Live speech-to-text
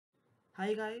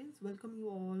Hi guys, welcome you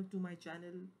all to my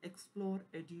channel Explore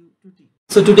Edu to Teach.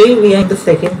 So today we are in the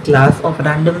second class of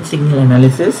random signal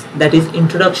analysis, that is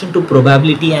Introduction to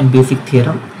Probability and Basic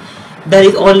Theorem. There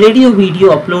is already a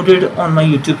video uploaded on my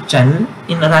YouTube channel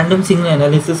in a random signal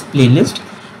analysis playlist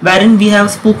wherein we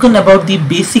have spoken about the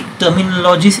basic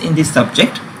terminologies in this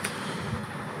subject.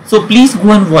 So please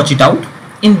go and watch it out.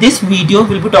 In this video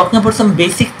we'll be talking about some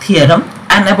basic theorem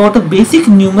and about a basic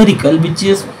numerical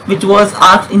which was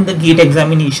asked in the GATE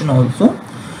examination also.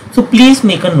 So please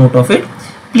make a note of it.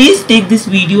 Please take these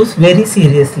videos very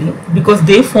seriously because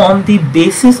they form the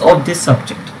basis of this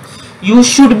subject. You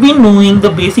should be knowing the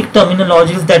basic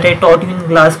terminologies that I taught you in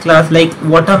last class, like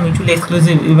what are mutually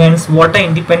exclusive events, what are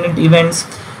independent events,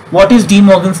 what is De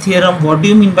Morgan's theorem, what do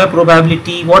you mean by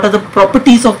probability, what are the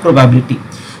properties of probability,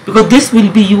 because this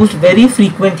will be used very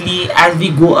frequently as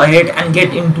we go ahead and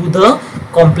get into the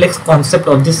complex concept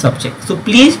of this subject. So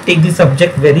please take this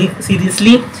subject very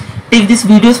seriously, take these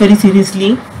videos very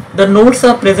seriously. The notes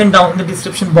are present down in the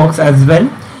description box as well.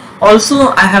 Also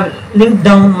I have linked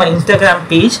down my Instagram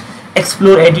page,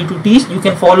 Explore Edu to Teach. You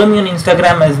can follow me on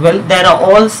Instagram as well. There are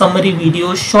all summary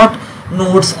videos, short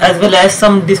notes, as well as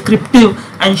some descriptive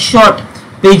and short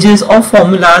pages of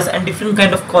formulas and different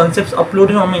kind of concepts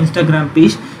uploaded on my Instagram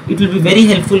page. It will be very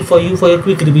helpful for you for your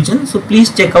quick revision. So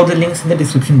please check out the links in the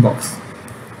description box.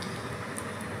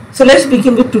 So let's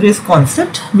begin with today's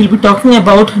concept. We'll be talking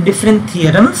about different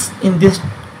theorems in this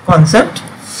concept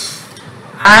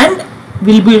and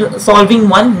we'll be solving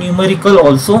one numerical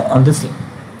also on the same.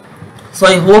 So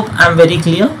I hope I'm very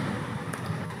clear.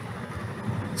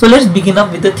 So let's begin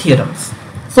up with the theorems.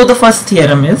 So the first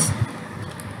theorem is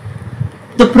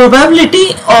the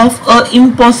probability of an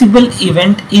impossible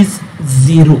event is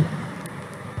 0.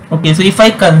 Okay, so if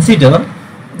I consider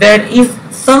there is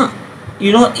some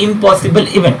impossible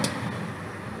event,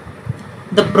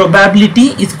 the probability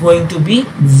is going to be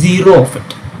 0 of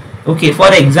it. Okay,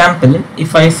 for example,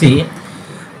 if I say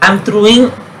I'm throwing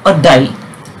a die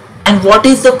and what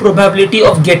is the probability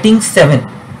of getting 7?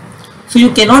 So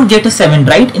you cannot get a 7,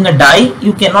 right? In a die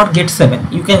you cannot get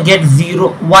 7. You can get 0,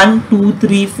 1, 2,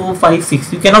 3, 4, 5,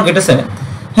 6. You cannot get a 7.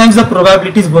 Hence the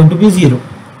probability is going to be 0.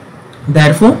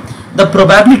 Therefore the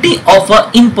probability of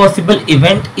an impossible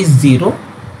event is 0.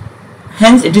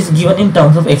 Hence it is given in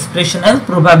terms of expression as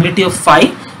probability of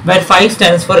 5, where 5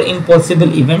 stands for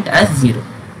impossible event as 0.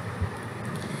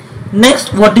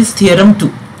 Next, what is theorem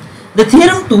 2? The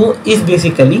theorem 2 is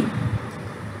basically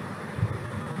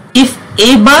if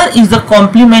A bar is the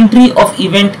complementary of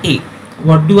event A.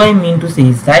 What do I mean to say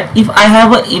is that if I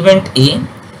have an event A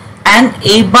and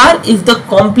A bar is the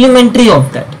complementary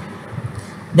of that,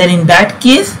 then in that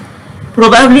case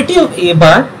probability of A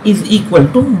bar is equal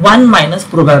to 1 minus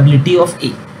probability of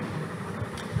A.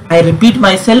 I repeat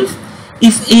myself,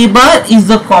 if A bar is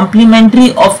the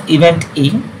complementary of event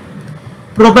A,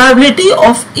 probability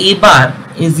of A bar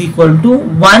is equal to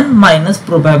 1 minus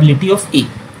probability of A,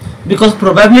 because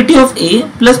probability of A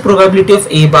plus probability of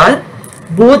A bar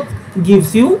both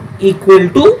gives you equal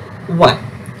to 1.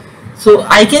 So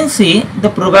I can say the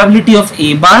probability of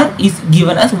A bar is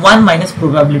given as 1 minus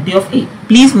probability of A.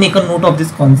 Please make a note of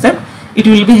this concept. It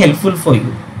will be helpful for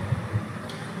you.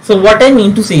 So what I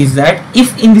mean to say is that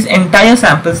if in this entire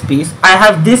sample space I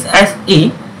have this as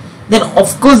A, then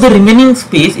of course the remaining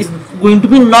space is going to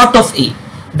be not of A,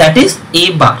 that is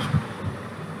A bar.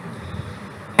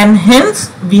 And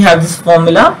hence we have this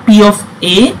formula, P of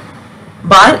A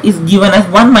bar is given as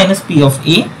 1 minus P of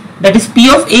A, that is P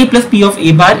of A plus P of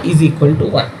A bar is equal to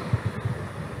 1.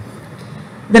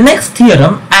 The next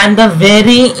theorem and the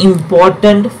very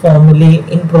important formulae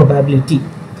in probability.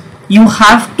 You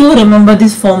have to remember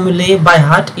this formulae by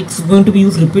heart. It's going to be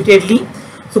used repeatedly.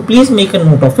 So please make a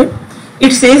note of it.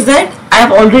 It says that I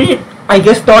have already, I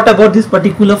guess, taught about this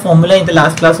particular formula in the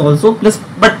last class also.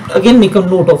 But again, make a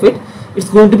note of it. It's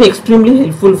going to be extremely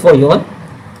helpful for you all.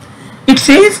 It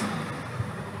says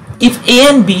if A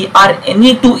and B are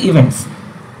any two events,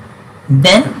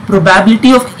 then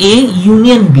probability of A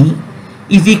union B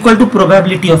is equal to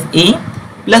probability of A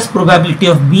plus probability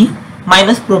of B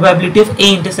minus probability of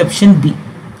A intersection B.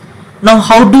 Now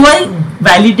how do I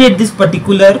validate this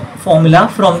particular formula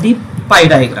from the pie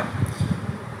diagram?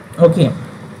 Okay,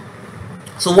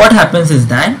 so what happens is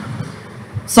that,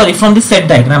 from the set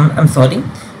diagram, I'm sorry.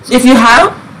 So if you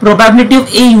have probability of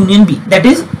A union B, that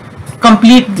is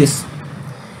complete this,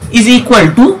 is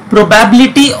equal to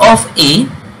probability of A,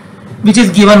 which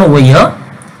is given over here,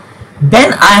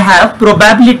 then I have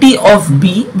probability of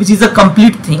B, which is a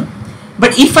complete thing.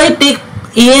 But if I take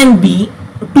A and B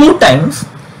 2 times,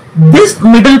 this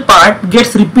middle part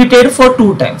gets repeated for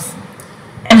 2 times,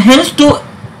 and hence to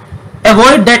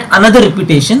avoid that another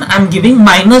repetition, I am giving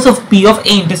minus of P of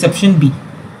A intersection B.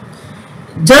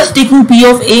 Just taking P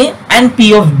of A and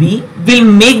P of B will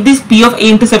make this P of A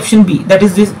intersection B, that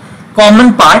is this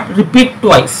common part, repeat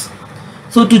twice.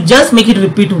 So to just make it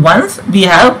repeat once, we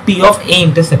have P of A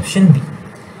intersection B.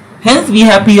 Hence we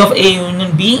have P of A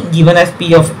union B given as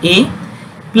P of A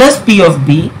plus P of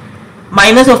B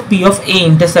minus of P of A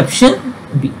intersection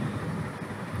B.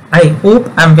 I hope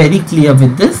I am very clear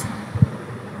with this.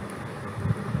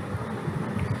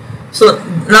 So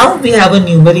now we have a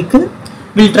numerical.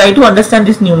 We'll try to understand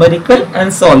this numerical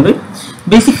and solve it.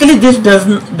 Basically this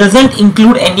doesn't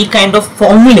include any kind of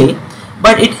formulae,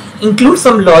 but it includes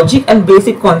some logic and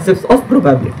basic concepts of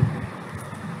probability.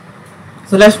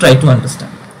 So let's try to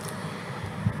understand.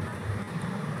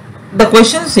 The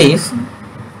question says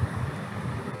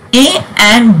A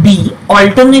and B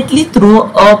alternately throw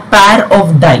a pair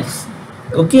of dice.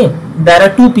 Okay, there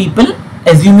are two people,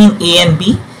 assuming A and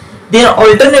B. They are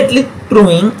alternately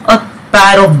throwing a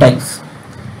pair of dice.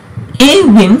 A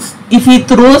wins if he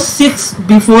throws 6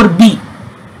 before B,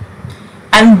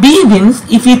 and B wins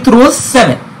if he throws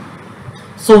 7.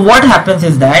 So what happens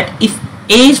is that if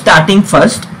A is starting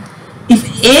first, if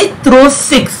A throws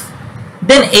 6,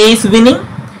 then A is winning.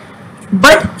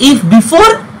 But if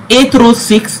before A throws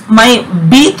 6, my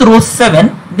B throws 7,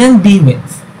 then B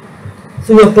wins.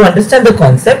 So you have to understand the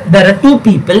concept. There are two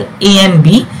people, A and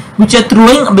B, which are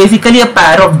throwing basically a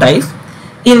pair of dice.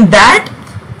 In that,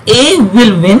 A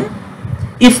will win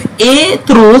if A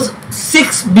throws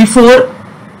 6 before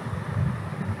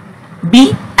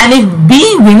B, and if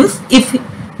B wins if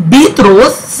B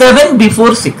throws 7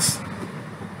 before 6.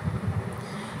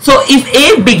 So if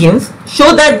A begins,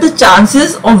 show that the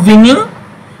chances of winning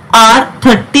are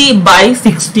 30 by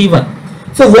 61.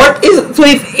 So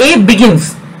if A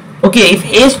begins, okay, if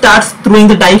A starts throwing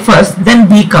the die first, then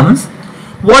B comes.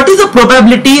 What is the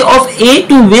probability of A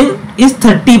to win is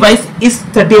 30 by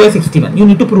 61. You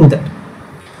need to prove that.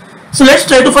 So let's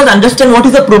try to first understand what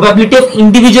is the probability of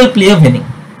individual player winning.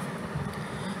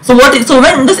 So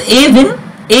when does A win?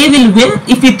 A will win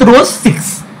if he throws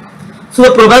 6. So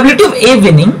the probability of A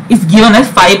winning is given as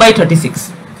 5 by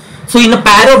 36. So in a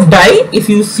pair of die, if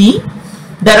you see,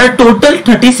 there are total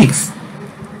 36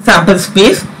 sample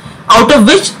space, out of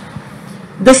which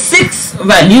the 6th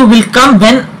value will come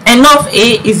when n of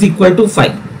A is equal to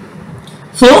 5.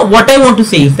 So what I want to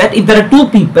say is that if there are two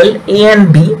people, A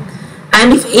and B,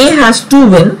 and if A has to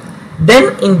win,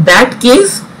 then in that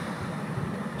case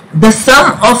the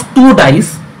sum of two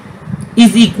dice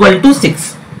is equal to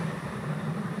 6.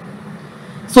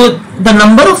 So the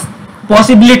number of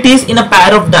possibilities in a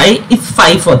pair of die is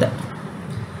 5 for that,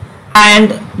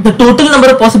 and the total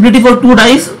number of possibility for two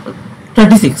dice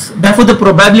 36. Therefore the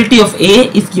probability of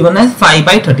A is given as 5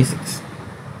 by 36.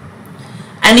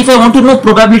 And if I want to know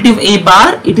probability of A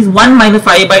bar, it is 1 minus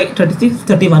 5 by 36,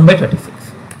 31 by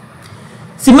 36.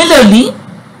 Similarly,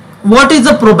 what is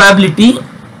the probability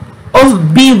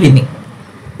of B winning?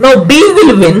 Now B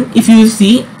will win if you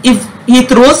see, if he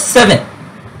throws 7.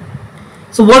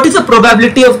 So what is the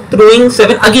probability of throwing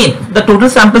 7? Again, the total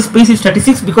sample space is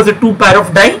 36 because of two pair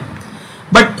of die.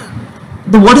 But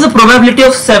what is the probability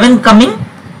of 7 coming?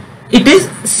 It is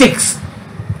 6.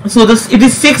 So it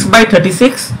is 6 by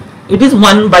 36. It is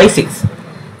 1 by 6.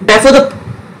 Therefore the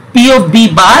P of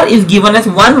B bar is given as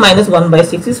 1 minus 1 by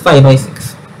 6 is 5 by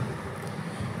 6.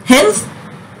 Hence,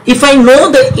 if I know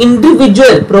the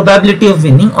individual probability of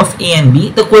winning of A and B,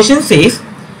 the question says,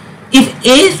 if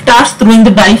A starts throwing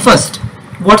the die first,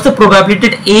 what's the probability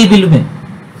that A will win?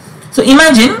 So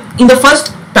imagine in the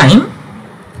first time,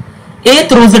 A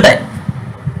throws the die.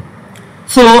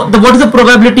 So what is the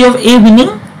probability of A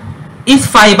winning is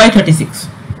 5 by 36.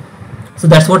 So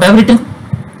that's what I've written.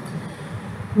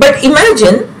 But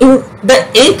imagine in the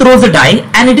A throws the die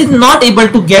and it is not able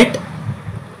to get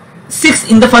 6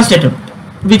 in the first attempt,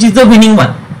 which is the winning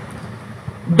one.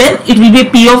 Then it will be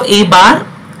P of A bar,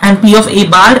 and P of A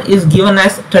bar is given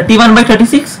as 31 by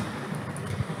 36.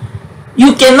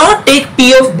 You cannot take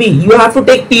P of B. You have to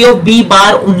take P of B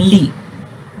bar only.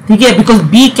 Okay, because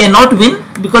B cannot win,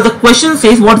 because the question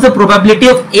says what is the probability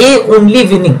of A only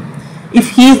winning if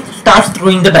he starts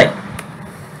throwing the die.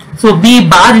 So B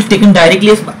bar is taken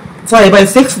directly as 5 by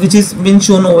 6, which is been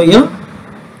shown over here.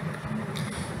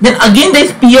 Then again there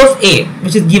is P of A,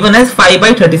 which is given as 5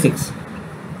 by 36.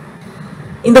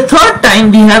 In the third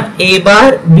time we have A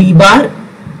bar, B bar.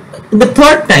 In the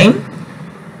third time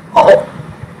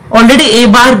already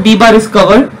A bar, B bar is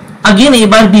covered. Again A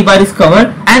bar, B bar is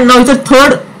covered, and now it's a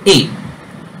third A.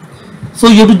 So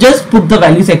you have to just put the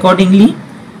values accordingly.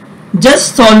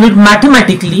 Just solve it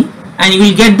mathematically and you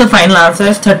will get the final answer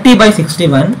as 30 by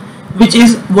 61, which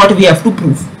is what we have to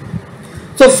prove.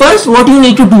 So first what you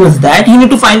need to do is that you need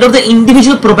to find out the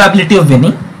individual probability of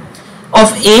winning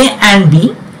of A and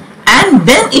B, and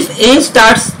then if A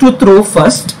starts to throw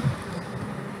first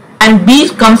and B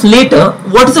comes later,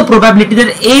 what is the probability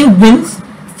that A wins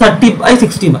 30 by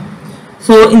 61?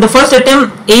 So in the first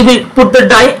attempt A will put the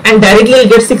die and directly will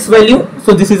get 6 value,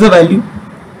 so this is a value.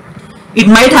 It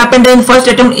might happen that in first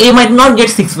attempt A might not get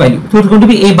 6 value, so it's going to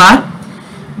be A bar.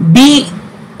 B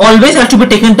always has to be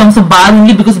taken in terms of bar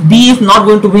only, because B is not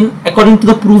going to win according to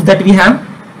the proof that we have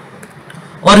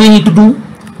or we need to do.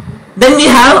 Then we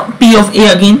have P of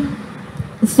A again,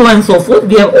 so on and so forth.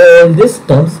 We have all these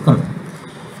terms coming.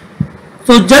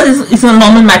 So just is a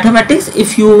normal mathematics.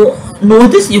 If you know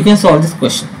this, you can solve this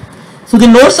question. So the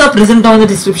notes are present down in the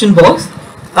description box.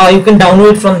 You can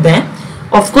download it from there.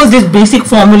 Of course, these basic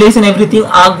formulas and everything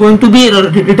are going to be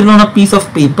written on a piece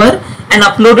of paper and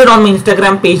uploaded on my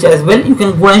Instagram page as well. You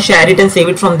can go and share it and save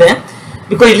it from there,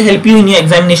 because it will help you in your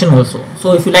examination also.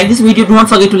 So if you like this video, do not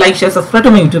forget to like, share, subscribe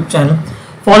to my YouTube channel.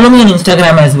 Follow me on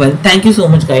Instagram as well. Thank you so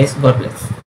much guys. God bless.